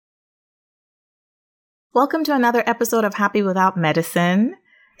Welcome to another episode of Happy Without Medicine.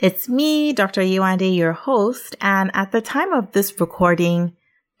 It's me, Dr. Yuande, your host, and at the time of this recording,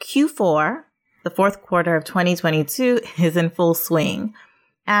 Q4, the fourth quarter of 2022, is in full swing.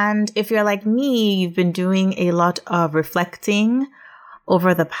 And if you're like me, you've been doing a lot of reflecting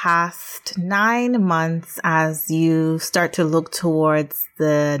over the past 9 months as you start to look towards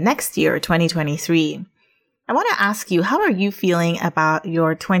the next year, 2023. I want to ask you, how are you feeling about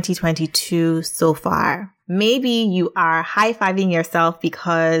your 2022 so far? Maybe you are high-fiving yourself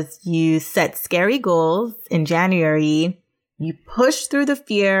because you set scary goals in January. You pushed through the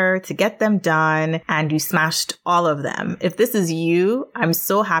fear to get them done and you smashed all of them. If this is you, I'm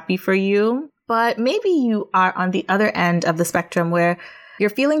so happy for you. But maybe you are on the other end of the spectrum where you're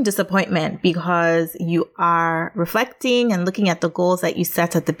feeling disappointment because you are reflecting and looking at the goals that you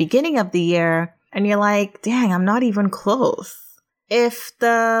set at the beginning of the year and you're like, dang, I'm not even close. If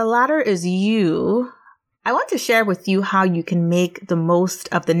the latter is you, I want to share with you how you can make the most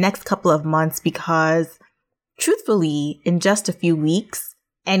of the next couple of months because truthfully, in just a few weeks,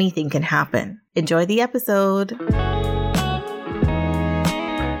 anything can happen. Enjoy the episode.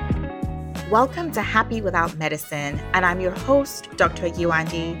 Welcome to Happy Without Medicine, and I'm your host, Dr.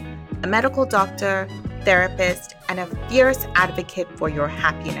 Yuandi, a medical doctor, therapist, and a fierce advocate for your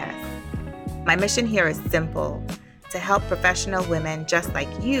happiness. My mission here is simple, to help professional women just like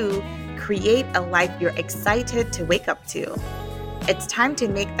you create a life you're excited to wake up to. It's time to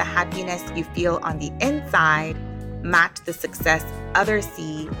make the happiness you feel on the inside match the success others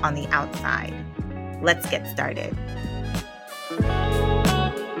see on the outside. Let's get started.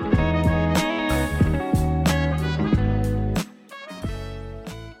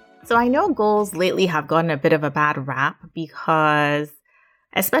 So I know goals lately have gotten a bit of a bad rap because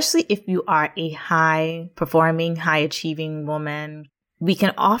especially if you are a high-performing, high-achieving woman, we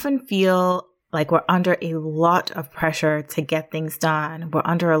can often feel like we're under a lot of pressure to get things done. We're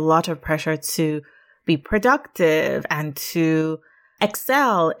under a lot of pressure to be productive and to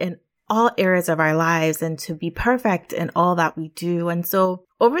excel in all areas of our lives and to be perfect in all that we do. And so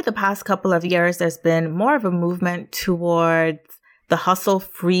over the past couple of years, there's been more of a movement towards the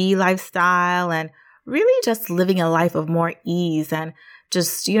hustle-free lifestyle and really just living a life of more ease and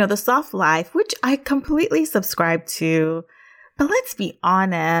just, the soft life, which I completely subscribe to. But let's be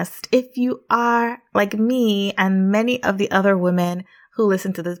honest, if you are like me and many of the other women who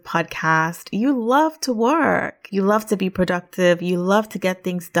listen to this podcast, you love to work. You love to be productive. You love to get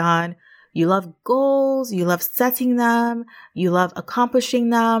things done. You love goals. You love setting them. You love accomplishing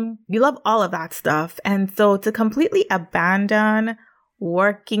them. You love all of that stuff. And so to completely abandon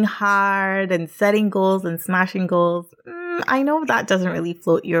working hard and setting goals and smashing goals, I know that doesn't really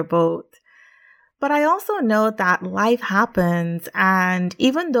float your boat. But I also know that life happens. And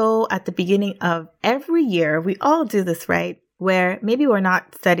even though at the beginning of every year, we all do this, right? Where maybe we're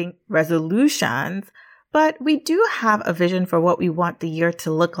not setting resolutions, but we do have a vision for what we want the year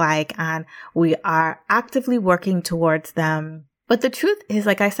to look like. And we are actively working towards them. But the truth is,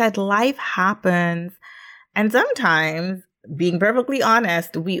 like I said, life happens. And sometimes, being perfectly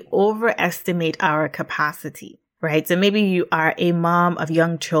honest, we overestimate our capacity. Right? So maybe you are a mom of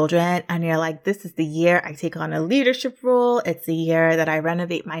young children and you're like, this is the year I take on a leadership role. It's the year that I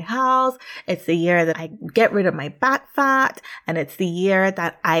renovate my house. It's the year that I get rid of my back fat. And it's the year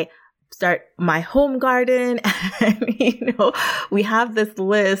that I start my home garden. And, we have this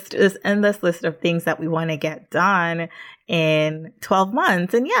endless list of things that we want to get done in 12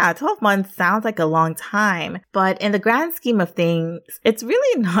 months. And yeah, 12 months sounds like a long time, but in the grand scheme of things, it's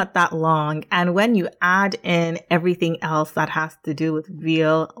really not that long. And when you add in everything else that has to do with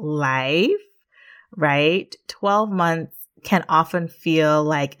real life, right? 12 months can often feel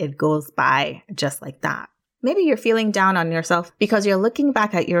like it goes by just like that. Maybe you're feeling down on yourself because you're looking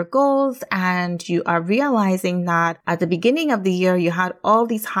back at your goals and you are realizing that at the beginning of the year, you had all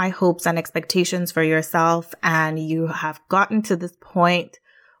these high hopes and expectations for yourself and you have gotten to this point.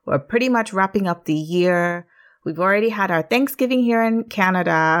 We're pretty much wrapping up the year. We've already had our Thanksgiving here in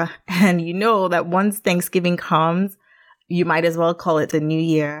Canada. And you know that once Thanksgiving comes, you might as well call it the new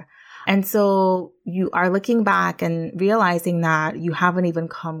year. And so you are looking back and realizing that you haven't even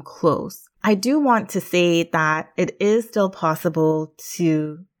come close. I do want to say that it is still possible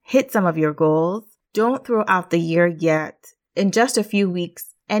to hit some of your goals. Don't throw out the year yet. In just a few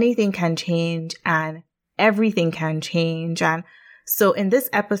weeks, anything can change and everything can change. And so in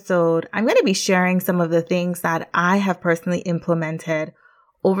this episode, I'm going to be sharing some of the things that I have personally implemented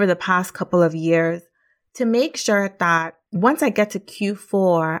over the past couple of years to make sure that once I get to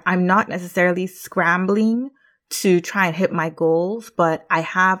Q4, I'm not necessarily scrambling to try and hit my goals, but I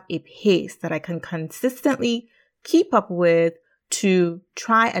have a pace that I can consistently keep up with to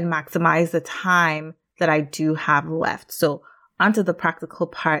try and maximize the time that I do have left. So onto the practical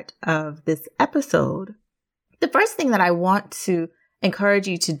part of this episode. The first thing that I want to encourage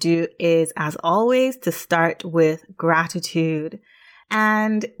you to do is, as always, to start with gratitude.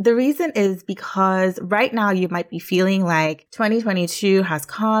 And the reason is because right now you might be feeling like 2022 has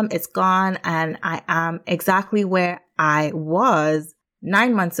come, it's gone, and I am exactly where I was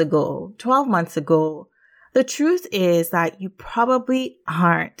 9 months ago, 12 months ago. The truth is that you probably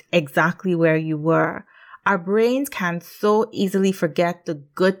aren't exactly where you were. Our brains can so easily forget the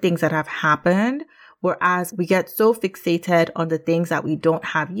good things that have happened, whereas we get so fixated on the things that we don't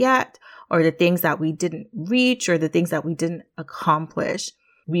have yet, or the things that we didn't reach, or the things that we didn't accomplish.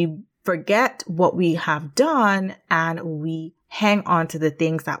 We forget what we have done and we hang on to the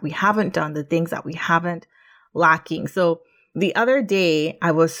things that we haven't done, the things that we haven't lacking. So the other day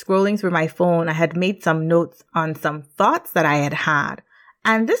I was scrolling through my phone. I had made some notes on some thoughts that I had had.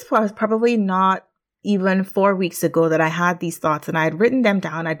 And this was probably not even 4 weeks ago that I had these thoughts, and I had written them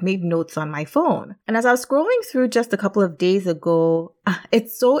down. I'd made notes on my phone. And as I was scrolling through just a couple of days ago,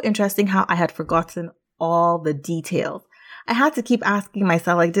 it's so interesting how I had forgotten all the details. I had to keep asking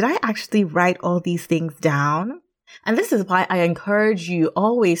myself, like, did I actually write all these things down? And this is why I encourage you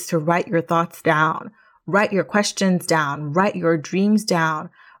always to write your thoughts down, write your questions down, write your dreams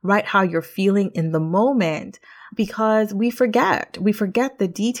down, write how you're feeling in the moment. Because we forget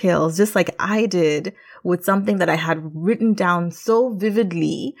the details, just like I did with something that I had written down so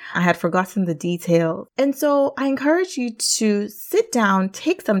vividly. I had forgotten the details. And so I encourage you to sit down,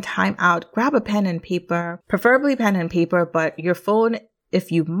 take some time out, grab a pen and paper, preferably pen and paper, but your phone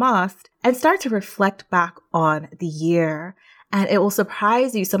if you must, and start to reflect back on the year. And it will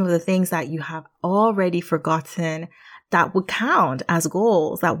surprise you some of the things that you have already forgotten that would count as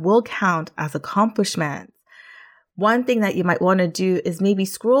goals, that will count as accomplishments. One thing that you might want to do is maybe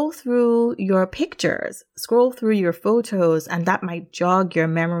scroll through your pictures, scroll through your photos, and that might jog your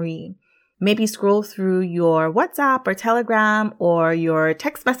memory. Maybe scroll through your WhatsApp or Telegram or your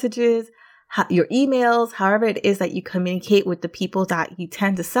text messages, your emails, however it is that you communicate with the people that you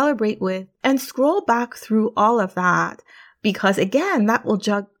tend to celebrate with, and scroll back through all of that. Because again, that will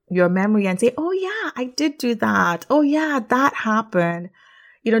jog your memory and say, oh yeah, I did do that. Oh yeah, that happened.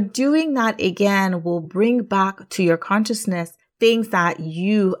 Doing that again will bring back to your consciousness things that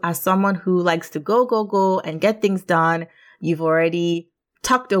you, as someone who likes to go, and get things done, you've already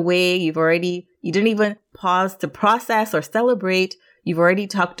tucked away. You didn't even pause to process or celebrate. You've already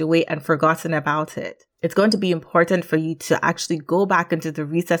tucked away and forgotten about it. It's going to be important for you to actually go back into the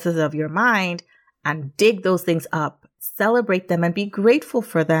recesses of your mind and dig those things up, celebrate them, and be grateful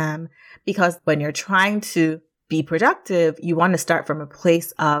for them. Because when you're trying to be productive, you want to start from a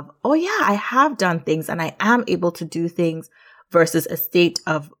place of, oh yeah, I have done things and I am able to do things, versus a state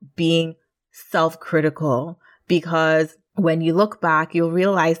of being self-critical. Because when you look back, you'll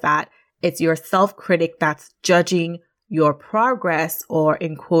realize that it's your self-critic that's judging your progress, or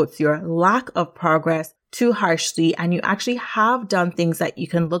in quotes, your lack of progress, too harshly. And you actually have done things that you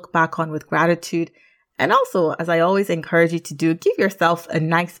can look back on with gratitude. And also, as I always encourage you to do, give yourself a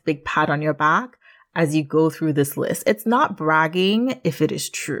nice big pat on your back as you go through this list. It's not bragging if it is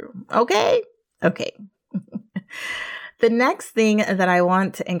true. Okay. The next thing that I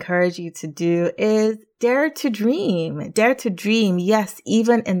want to encourage you to do is dare to dream. Dare to dream. Yes,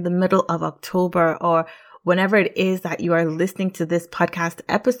 even in the middle of October, or whenever it is that you are listening to this podcast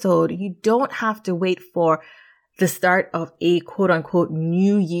episode, you don't have to wait for the start of a quote unquote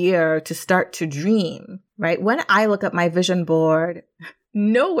new year to start to dream, right? When I look at my vision board,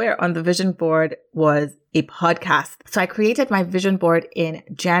 nowhere on the vision board was a podcast. So I created my vision board in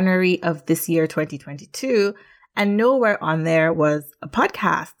January of this year, 2022, and nowhere on there was a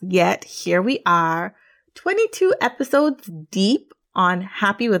podcast. Yet here we are, 22 episodes deep on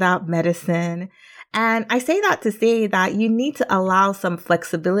Happy Without Medicine. And I say that to say that you need to allow some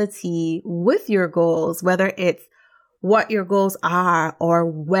flexibility with your goals, whether it's what your goals are or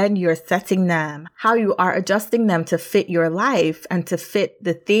when you're setting them, how you are adjusting them to fit your life and to fit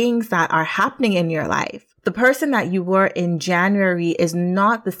the things that are happening in your life. The person that you were in January is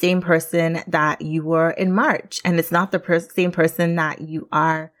not the same person that you were in March, and it's not the same person that you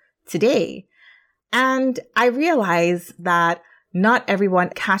are today. And I realize that not everyone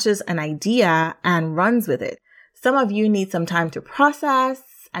catches an idea and runs with it. Some of you need some time to process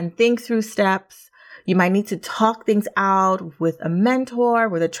and think through steps. You might need to talk things out with a mentor,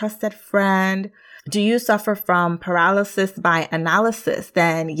 with a trusted friend. Do you suffer from paralysis by analysis?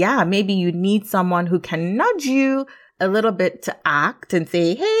 Then yeah, maybe you need someone who can nudge you a little bit to act and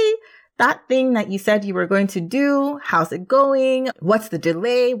say, hey, that thing that you said you were going to do, how's it going? What's the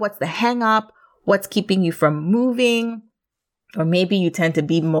delay? What's the hang up? What's keeping you from moving? Or maybe you tend to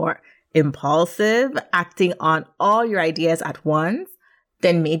be more impulsive, acting on all your ideas at once.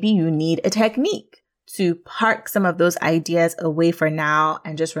 Then maybe you need a technique to park some of those ideas away for now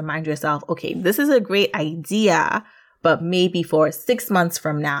and just remind yourself, okay, this is a great idea, but maybe for 6 months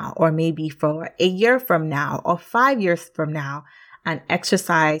from now, or maybe for a year from now, or 5 years from now, and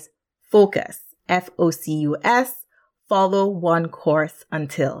exercise focus, FOCUS, follow one course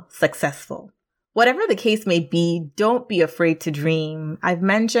until successful. Whatever the case may be, don't be afraid to dream. I've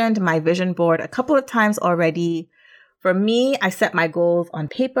mentioned my vision board a couple of times already. For me, I set my goals on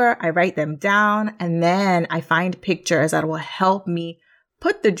paper, I write them down, and then I find pictures that will help me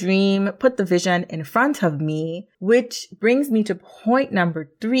put the dream, put the vision in front of me, which brings me to point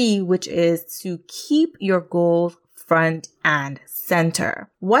number 3, which is to keep your goals front and center.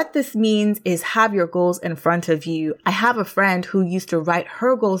 What this means is have your goals in front of you. I have a friend who used to write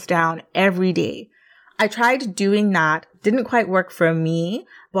her goals down every day. I tried doing that, didn't quite work for me,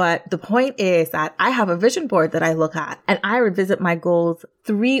 but the point is that I have a vision board that I look at and I revisit my goals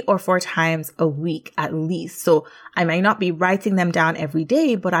 3 or 4 times a week at least. So I might not be writing them down every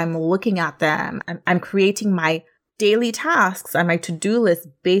day, but I'm looking at them. I'm creating my daily tasks and my to-do list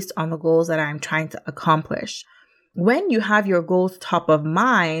based on the goals that I'm trying to accomplish. When you have your goals top of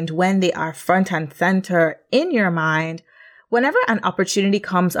mind, when they are front and center in your mind, whenever an opportunity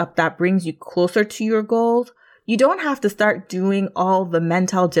comes up that brings you closer to your goals, you don't have to start doing all the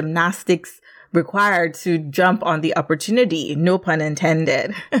mental gymnastics required to jump on the opportunity, no pun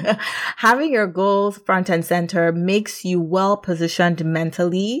intended. Having your goals front and center makes you well positioned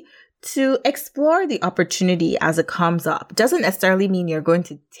mentally to explore the opportunity as it comes up. Doesn't necessarily mean you're going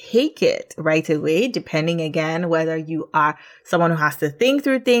to take it right away, depending again whether you are someone who has to think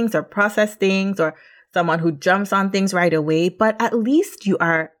through things or process things, or someone who jumps on things right away, but at least you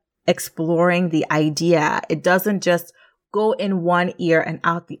are exploring the idea. It doesn't just go in one ear and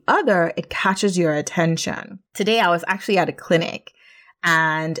out the other. It catches your attention. Today, I was actually at a clinic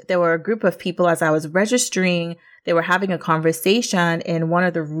and there were a group of people as I was registering. They were having a conversation in one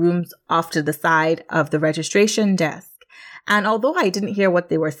of the rooms off to the side of the registration desk. And although I didn't hear what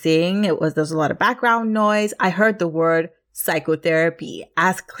they were saying, there's a lot of background noise. I heard the word psychotherapy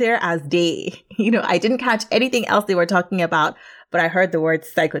as clear as day. I didn't catch anything else they were talking about, but I heard the word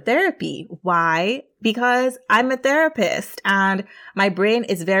psychotherapy. Why? Because I'm a therapist and my brain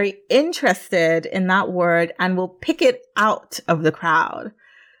is very interested in that word and will pick it out of the crowd.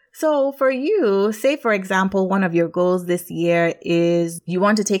 So for you, say for example, one of your goals this year is you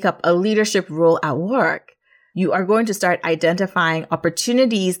want to take up a leadership role at work. You are going to start identifying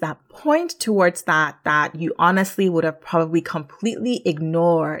opportunities that point towards that you honestly would have probably completely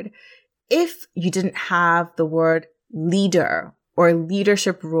ignored if you didn't have the word leader or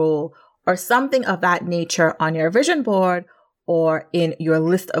leadership role or something of that nature on your vision board or in your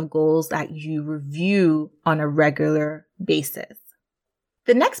list of goals that you review on a regular basis.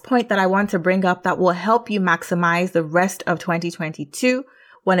 The next point that I want to bring up that will help you maximize the rest of 2022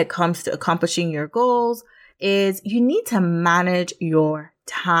 when it comes to accomplishing your goals is you need to manage your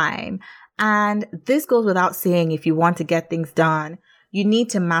time. And this goes without saying, if you want to get things done, you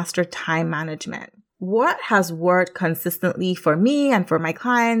need to master time management. What has worked consistently for me and for my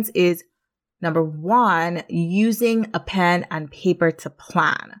clients is, number 1, using a pen and paper to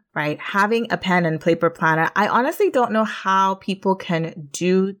plan, right? Having a pen and paper planner. I honestly don't know how people can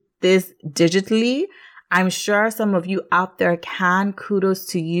do this digitally. I'm sure some of you out there can. Kudos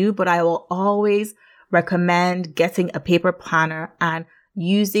to you, but I will always recommend getting a paper planner and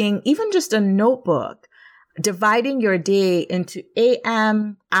using even just a notebook, dividing your day into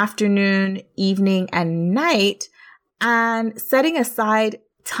AM, afternoon, evening, and night, and setting aside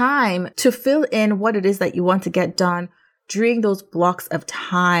time to fill in what it is that you want to get done during those blocks of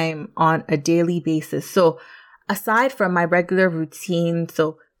time on a daily basis. So aside from my regular routine,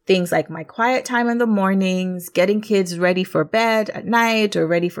 so things like my quiet time in the mornings, getting kids ready for bed at night or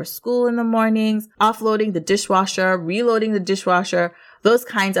ready for school in the mornings, offloading the dishwasher, reloading the dishwasher, those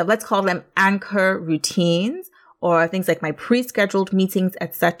kinds of, let's call them anchor routines, or things like my pre-scheduled meetings,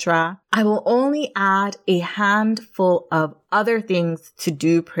 etc. I will only add a handful of other things to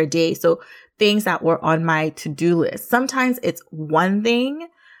do per day. So things that were on my to-do list. Sometimes it's one thing.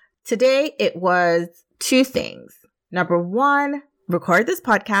 Today it was 2 things. Number 1, record this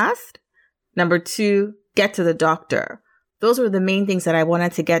podcast. Number 2, get to the doctor. Those were the main things that I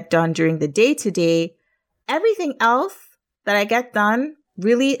wanted to get done during the day today. Everything else that I get done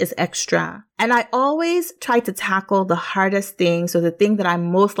really is extra. And I always try to tackle the hardest things, so the thing that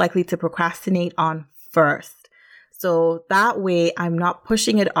I'm most likely to procrastinate on first. So that way I'm not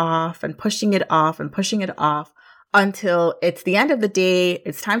pushing it off and pushing it off and pushing it off until it's the end of the day.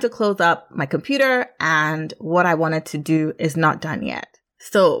 It's time to close up my computer and what I wanted to do is not done yet.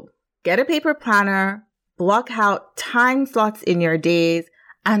 So get a paper planner, block out time slots in your days,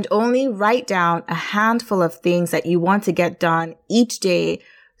 and only write down a handful of things that you want to get done each day,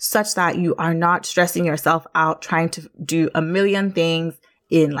 such that you are not stressing yourself out trying to do a million things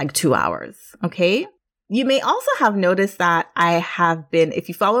in like 2 hours. Okay. You may also have noticed that I have been, if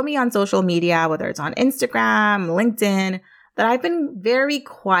you follow me on social media, whether it's on Instagram, LinkedIn, that I've been very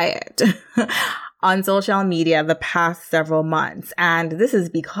quiet on social media the past several months. And this is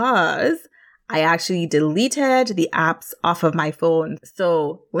because I actually deleted the apps off of my phone.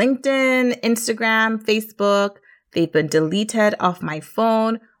 So LinkedIn, Instagram, Facebook, they've been deleted off my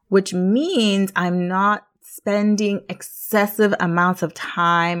phone, which means I'm not spending excessive amounts of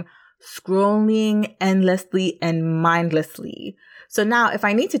time scrolling endlessly and mindlessly. So now if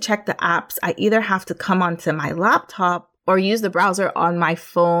I need to check the apps, I either have to come onto my laptop or use the browser on my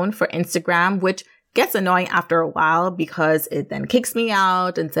phone for Instagram, which gets annoying after a while because it then kicks me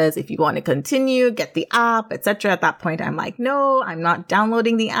out and says, if you want to continue, get the app, etc. At that point, I'm like, no, I'm not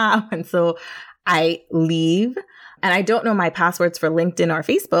downloading the app. And so I leave. And I don't know my passwords for LinkedIn or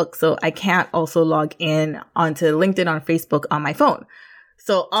Facebook, so I can't also log in onto LinkedIn or Facebook on my phone.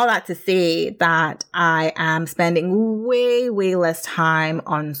 So all that to say that I am spending way less time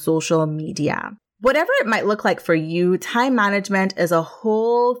on social media. Whatever it might look like for you, time management is a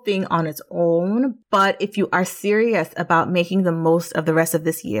whole thing on its own. But if you are serious about making the most of the rest of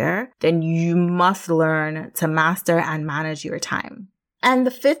this year, then you must learn to master and manage your time. And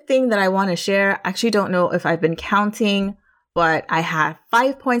the fifth thing that I want to share, I actually don't know if I've been counting, but I have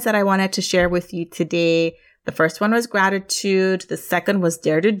 5 points that I wanted to share with you today. The first one was gratitude. The second was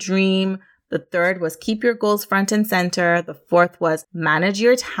dare to dream. The third was keep your goals front and center. The fourth was manage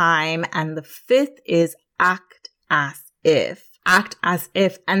your time. And the fifth is act as if. Act as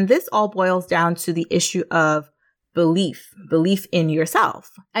if. And this all boils down to the issue of belief in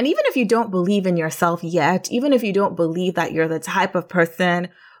yourself. And even if you don't believe in yourself yet, even if you don't believe that you're the type of person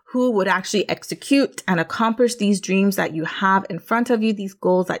who would actually execute and accomplish these dreams that you have in front of you, these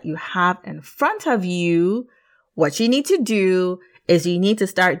goals that you have in front of you, what you need to do is you need to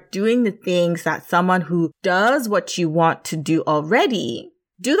start doing the things that someone who does what you want to do already,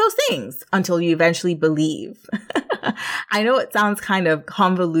 do those things until you eventually believe. I know it sounds kind of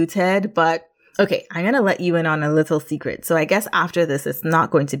convoluted, but okay, I'm going to let you in on a little secret. So I guess after this, it's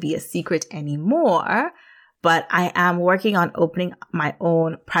not going to be a secret anymore, but I am working on opening my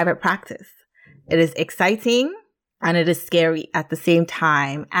own private practice. It is exciting and it is scary at the same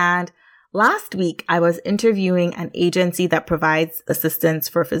time. And last week, I was interviewing an agency that provides assistance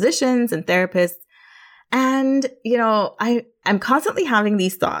for physicians and therapists. And, I'm constantly having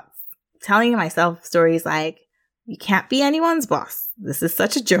these thoughts, telling myself stories like, you can't be anyone's boss. This is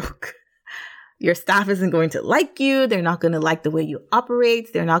such a joke. Your staff isn't going to like you. They're not going to like the way you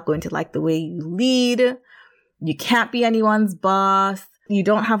operate. They're not going to like the way you lead. You can't be anyone's boss. You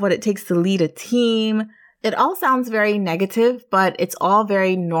don't have what it takes to lead a team. It all sounds very negative, but it's all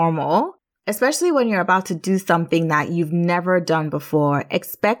very normal. Especially when you're about to do something that you've never done before.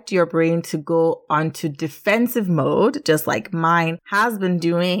 Expect your brain to go onto defensive mode, just like mine has been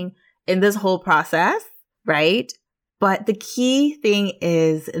doing in this whole process, right? But the key thing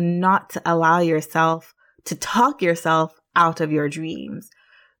is not to allow yourself to talk yourself out of your dreams.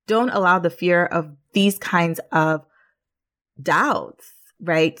 Don't allow the fear of these kinds of doubts,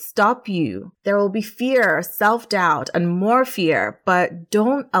 right, stop you. There will be fear, self-doubt, and more fear, but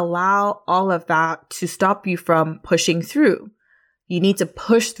don't allow all of that to stop you from pushing through. You need to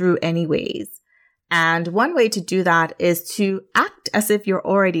push through anyways. And one way to do that is to act as if you're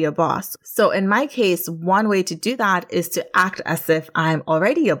already a boss. So in my case, one way to do that is to act as if I'm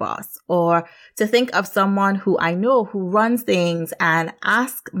already a boss, or to think of someone who I know who runs things and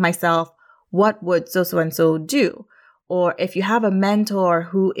ask myself, what would so-and-so do? Or if you have a mentor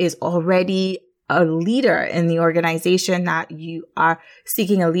who is already a leader in the organization that you are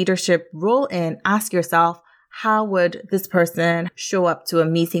seeking a leadership role in, ask yourself, how would this person show up to a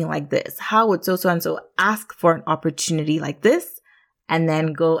meeting like this? How would so-and-so ask for an opportunity like this? And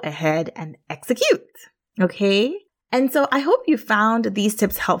then go ahead and execute. Okay? And so I hope you found these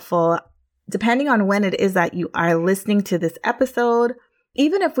tips helpful. Depending on when it is that you are listening to this episode,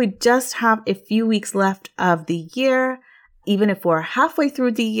 even if we just have a few weeks left of the year, even if we're halfway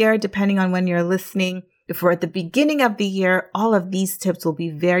through the year, depending on when you're listening, if we're at the beginning of the year, all of these tips will be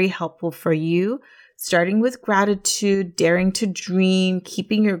very helpful for you, starting with gratitude, daring to dream,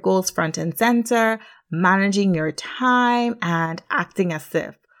 keeping your goals front and center, managing your time, and acting as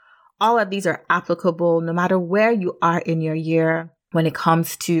if. All of these are applicable no matter where you are in your year when it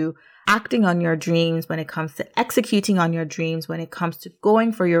comes to acting on your dreams, when it comes to executing on your dreams, when it comes to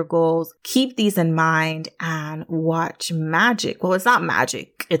going for your goals. Keep these in mind and watch magic. Well, it's not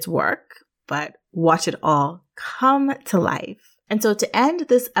magic, it's work, but watch it all come to life. And so to end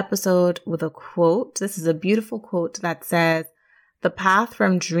this episode with a quote, this is a beautiful quote that says, "The path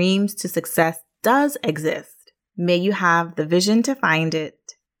from dreams to success does exist. May you have the vision to find it,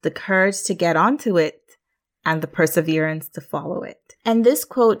 the courage to get onto it, and the perseverance to follow it." And this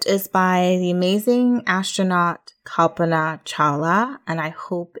quote is by the amazing astronaut Kalpana Chawla, and I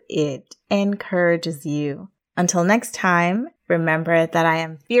hope it encourages you. Until next time, remember that I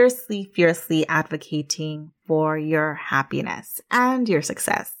am fiercely, fiercely advocating for your happiness and your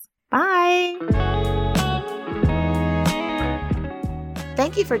success. Bye!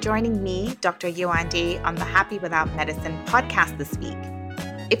 Thank you for joining me, Dr. Yewande, on the Happy Without Medicine podcast this week.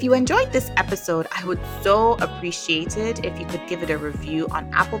 If you enjoyed this episode, I would so appreciate it if you could give it a review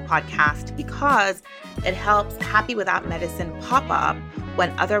on Apple Podcast, because it helps Happy Without Medicine pop up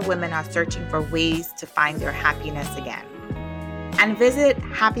when other women are searching for ways to find their happiness again. And visit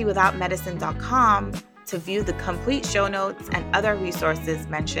happywithoutmedicine.com to view the complete show notes and other resources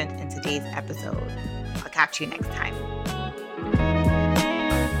mentioned in today's episode. I'll catch you next time.